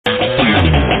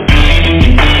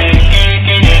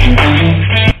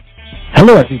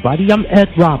Hello, everybody. I'm Ed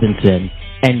Robinson,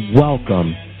 and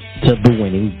welcome to The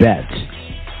Winning Bets.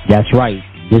 That's right.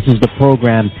 This is the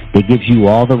program that gives you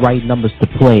all the right numbers to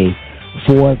play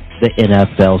for the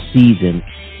NFL season.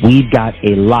 We've got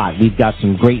a lot. We've got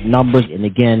some great numbers, and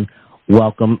again,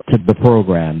 welcome to the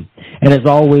program. And as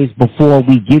always, before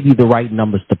we give you the right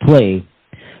numbers to play,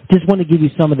 just want to give you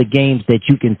some of the games that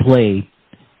you can play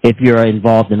if you're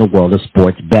involved in the world of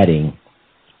sports betting.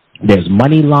 There's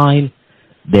money line,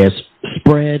 there's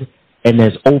spread, and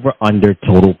there's over-under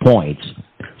total points.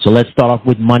 So let's start off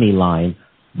with money line.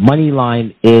 Money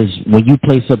line is when you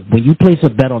place a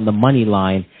bet on the money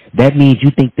line, that means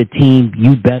you think the team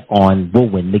you bet on will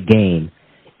win the game.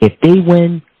 If they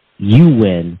win, you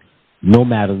win, no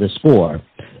matter the score.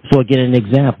 So again, an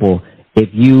example, if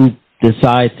you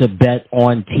decide to bet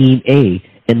on Team A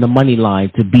in the money line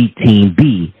to beat Team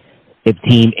B, if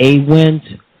Team A wins,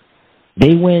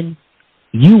 they win,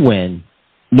 you win,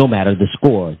 no matter the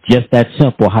score. Just that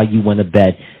simple, how you win a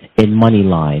bet in money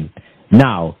line.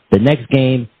 Now, the next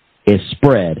game is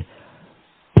spread.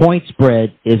 Point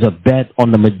spread is a bet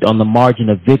on the margin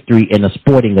of victory in a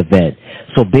sporting event.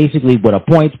 So basically, with a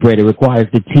point spread, it requires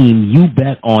the team you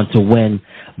bet on to win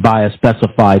by a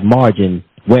specified margin,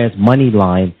 whereas money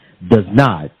line does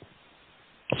not.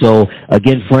 So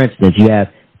again, for instance, you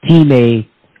have Team A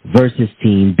versus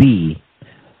Team B.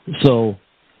 So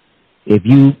if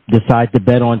you decide to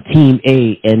bet on Team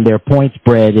A and their point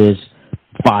spread is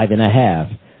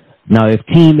 5.5, now if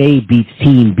Team A beats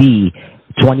Team B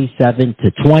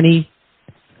 27-20,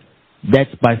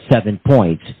 that's by 7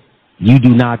 points. You do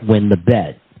not win the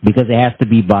bet because it has to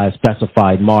be by a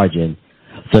specified margin.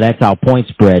 So that's how point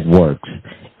spread works.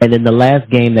 And then the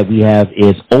last game that we have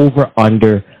is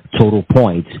over-under total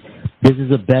points. This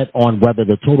is a bet on whether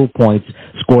the total points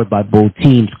scored by both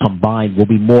teams combined will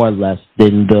be more or less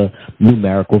than the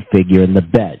numerical figure in the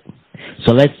bet.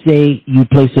 So let's say you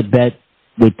place a bet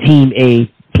with Team A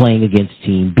playing against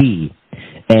Team B,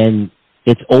 and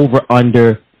it's over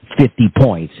under 50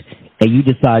 points, and you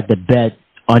decide to bet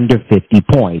under 50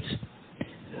 points.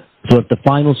 So if the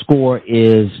final score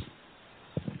is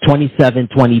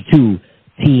 27-22,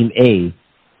 Team A,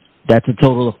 that's a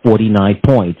total of 49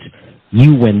 points.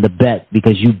 You win the bet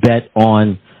because you bet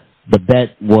on the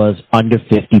bet was under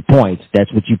 50 points.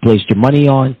 That's what you placed your money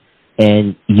on,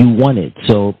 and you won it.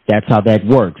 So that's how that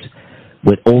works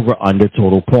with over-under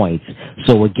total points.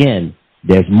 So again,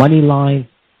 there's money line,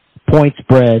 point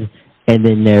spread, and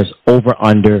then there's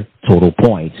over-under total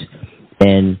points.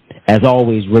 And as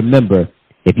always, remember,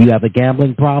 if you have a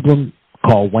gambling problem,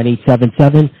 call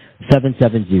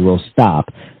 1-877-770-STOP.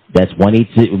 That's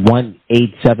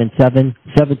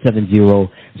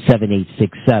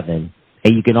 1-877-770-7867.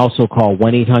 And you can also call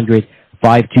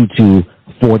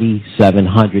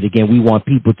 1-800-522-4700. Again, we want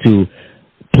people to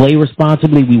play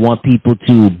responsibly. We want people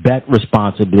to bet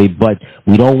responsibly, but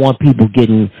we don't want people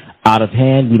getting out of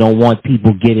hand. We don't want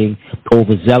people getting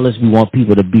overzealous. We want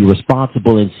people to be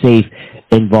responsible and safe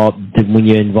when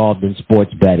you're involved in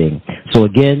sports betting. So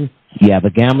again, if you have a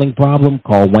gambling problem,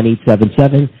 call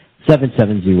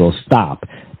 1-877-770-STOP.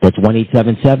 That's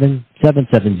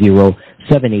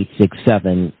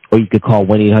 1-877-770-7867, or you could call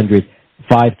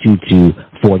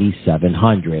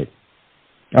 1-800-522-4700.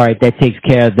 All right, that takes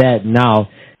care of that. Now,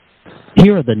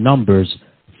 here are the numbers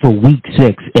for Week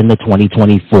 6 in the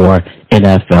 2024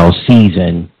 NFL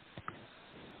season.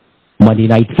 Monday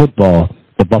Night Football,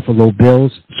 the Buffalo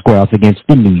Bills square off against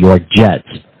the New York Jets.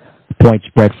 Point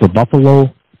spread for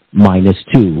Buffalo,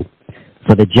 -2.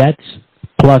 For the Jets,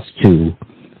 +2.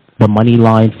 The money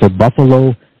line for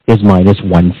Buffalo is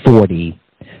 -140.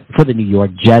 For the New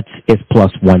York Jets, it's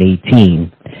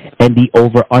 +118. And the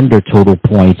over-under total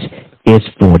points is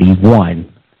 41.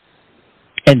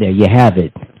 And there you have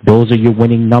it. Those are your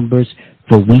winning numbers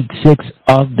for Week 6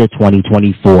 of the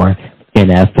 2024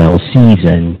 NFL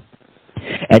season.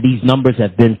 And these numbers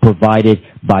have been provided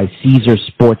by Caesar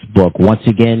Sportsbook. Once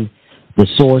again, the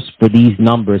source for these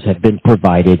numbers have been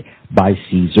provided by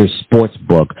Caesar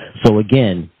Sportsbook. So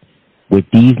again, with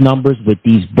these numbers, with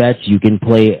these bets, you can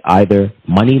play either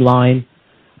money line,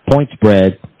 point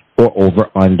spread, or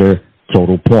over-under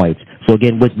total points. So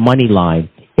again, with money line,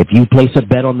 if you place a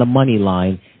bet on the money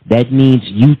line, that means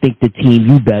you think the team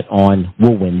you bet on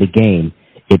will win the game.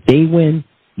 If they win,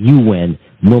 you win,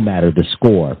 no matter the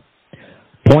score.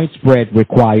 Point spread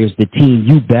requires the team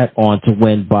you bet on to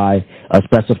win by a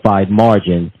specified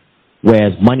margin,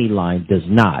 whereas money line does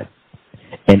not.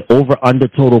 And over-under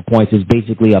total points is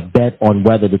basically a bet on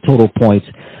whether the total points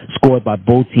scored by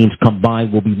both teams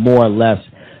combined will be more or less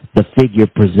the figure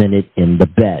presented in the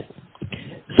bet.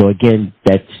 So again,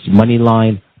 that's money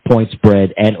line, point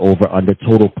spread, and over-under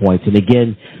total points. And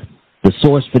again, the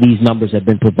source for these numbers have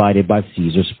been provided by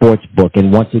Caesar Sportsbook.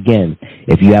 And once again,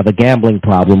 if you have a gambling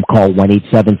problem, call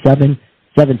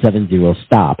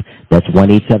 1-877-770-STOP. That's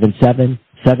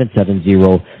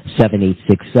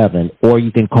 1-877-770-7867. Or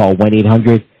you can call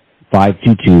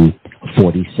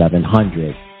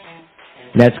 1-800-522-4700.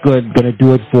 That's good. Going to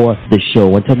do it for the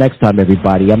show. Until next time,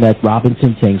 everybody, I'm Ed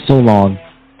Robinson saying so long,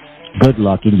 good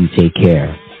luck, and you take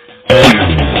care.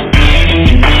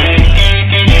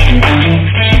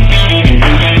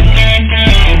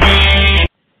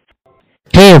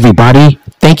 Hey everybody,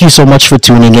 thank you so much for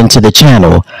tuning into the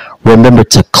channel. Remember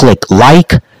to click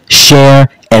like, share,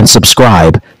 and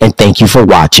subscribe, and thank you for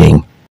watching.